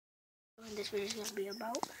this video is gonna be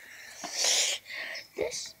about.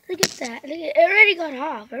 This. Look at that. Look at it. Already got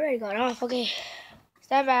off. Already got off. Okay.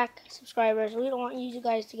 Stand back, subscribers. We don't want you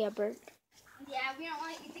guys to get burned. Yeah, we don't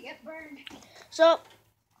want you to get burned. So,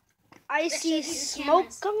 I see smoke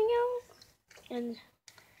coming out, and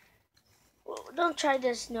well, don't try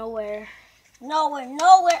this nowhere. Nowhere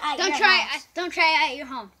at Don't your try. house. Don't try it at your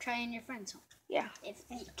home. Try it in your friend's home. Yeah. If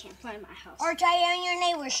you can't find my house. Or try it in your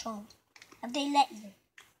neighbor's home, if they let you.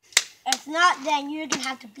 If not, then you're gonna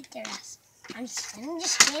have to beat their ass. I'm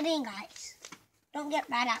just kidding, guys. Don't get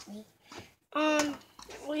mad at me.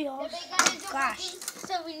 We all. The big gun isn't Gosh. working,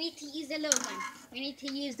 so we need to use the little gun. We need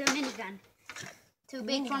to use the minigun. Too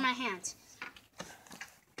big for my hands.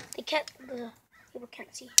 They can't. The people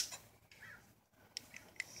can't see.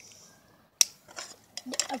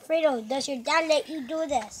 Alfredo, does your dad let you do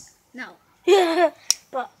this? No. Yeah.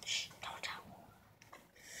 But shh, don't tell.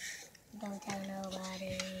 Don't tell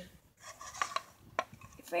nobody.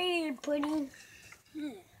 Alfredo, you're putting.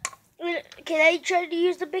 Can I try to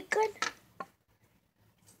use the big gun?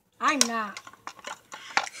 I'm not.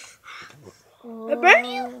 I burn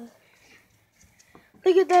you?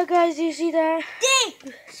 Look at that, guys. Do you see that?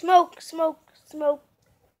 Ding! Smoke, smoke, smoke.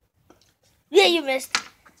 Yeah, you missed.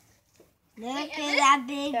 Look at that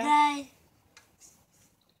big guy.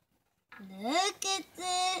 Look at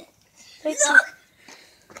it. Look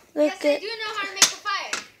Yes, I at. do know how to make a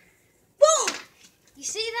fire. Boom! You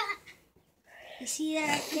see that? You see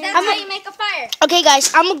that? That's how you make a fire. Okay,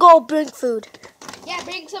 guys, I'm gonna go bring food. Yeah,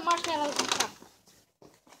 bring some marshmallows and stuff.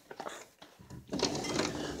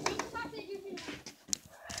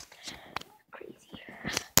 Crazy.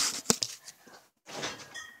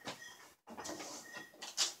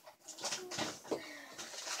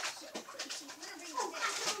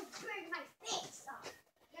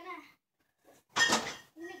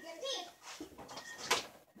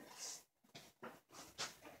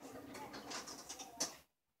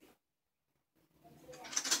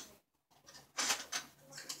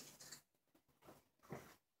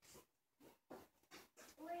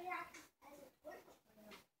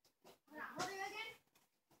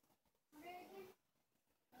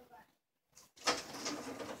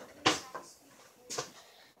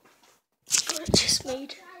 What I just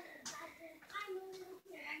made.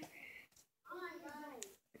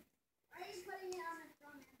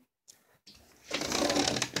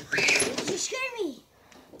 You scared me.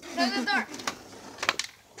 Close the door.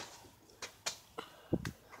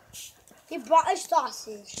 He brought a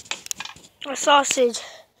sausage. A sausage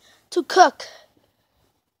to cook.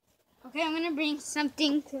 Okay, I'm gonna bring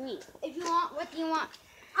something to eat. If you want, what do you want?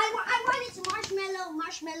 I wanted some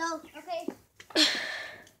marshmallow. Okay.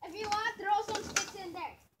 If you want, throw some sticks in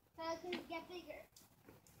there so it can get bigger.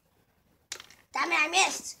 Damn it, I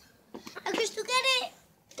missed. I can still get it.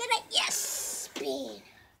 Get it? Yes. Speed.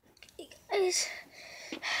 Guys,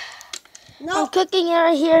 No, I'm cooking it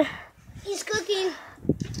right here. he's cooking.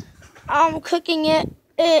 I'm cooking it.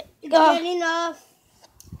 It's getting off.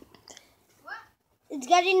 What? It's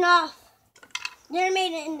getting off. Never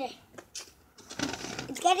made it in there.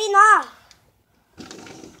 It's getting off.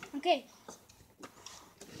 Okay.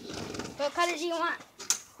 What color do you want?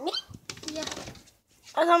 Me? Yeah.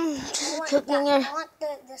 And I'm I just want cooking that. it. I want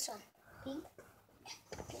this one. Pink.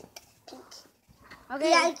 Pink. Okay.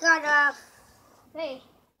 Yeah, it got off. Hey.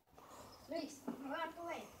 Please, move out the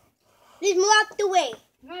way. Please move out the way.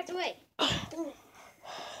 Move out the way.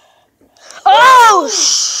 Oh!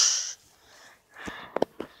 Shh.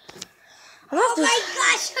 I'm Oh gonna have my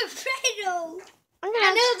gosh, Alfredo. to. I'm I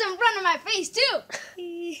gonna knew it was in front of my face too.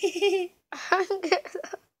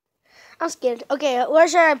 I'm scared. Okay, where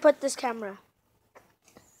should I put this camera?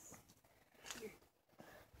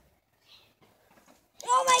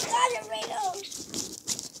 Oh my god, Alfredo.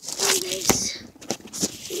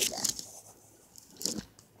 See that?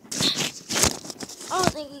 I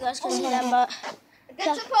don't think you guys can see that, but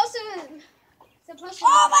That's supposed to.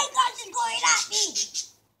 Oh my gosh, it's going at me.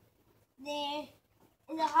 There.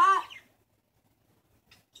 Is it hot?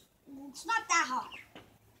 It's not that hot.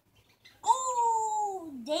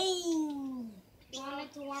 Oh, dang. You want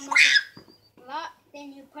it to warm up a lot,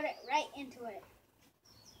 then you put it right into it.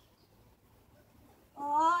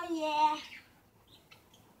 Oh, yeah.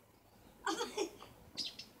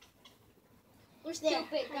 We're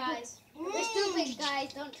stupid, guys. We're stupid,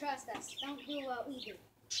 guys. Don't trust us. Don't do what we do.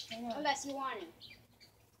 Unless you want it.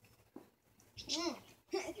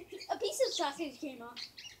 A piece of sausage came off.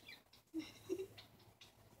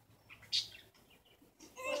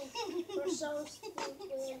 we're so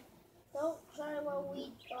stupid. Don't try what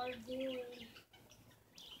we are doing.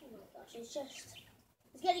 Oh my gosh, it's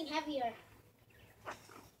getting heavier.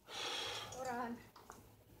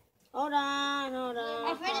 Hold on, hold on.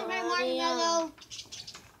 I finished my marshmallow.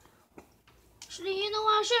 Actually, you know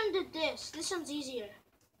what? I shouldn't have did this. This one's easier.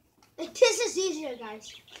 This is easier,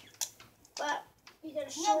 guys. But you gotta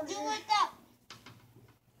No, shorter. do it up.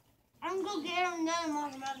 I'm gonna get another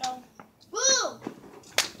marshmallow. Boo!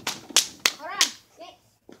 Hold on. Get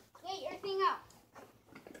your thing out.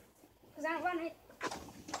 Because I don't want it.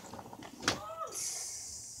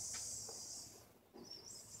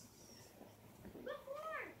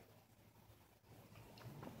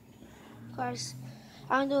 Guys,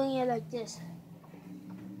 I'm doing it like this.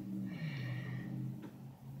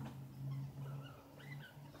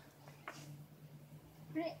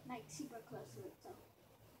 Put it like super close to it, so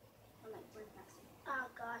or like burn faster. Oh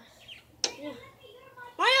gosh. Yeah.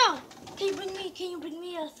 Mario, can you bring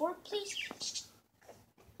me a fork, please?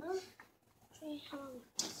 Huh? Okay, hold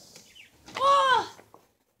on. Oh!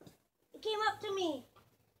 It came up to me.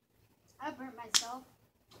 I burnt myself.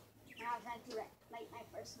 Now I tried to light my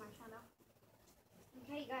first marshmallow.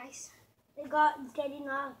 Okay, guys. It got getting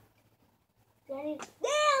off. Getting.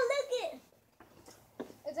 Damn! Look it.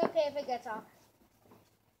 It's okay if it gets off.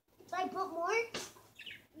 Should I put more?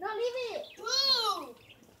 No, leave it. Woo!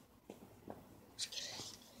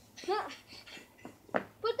 No.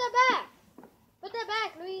 Put that back. Put that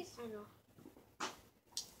back, Luis. I know.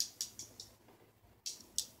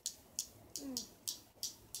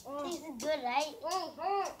 Tastes good, right? Oh,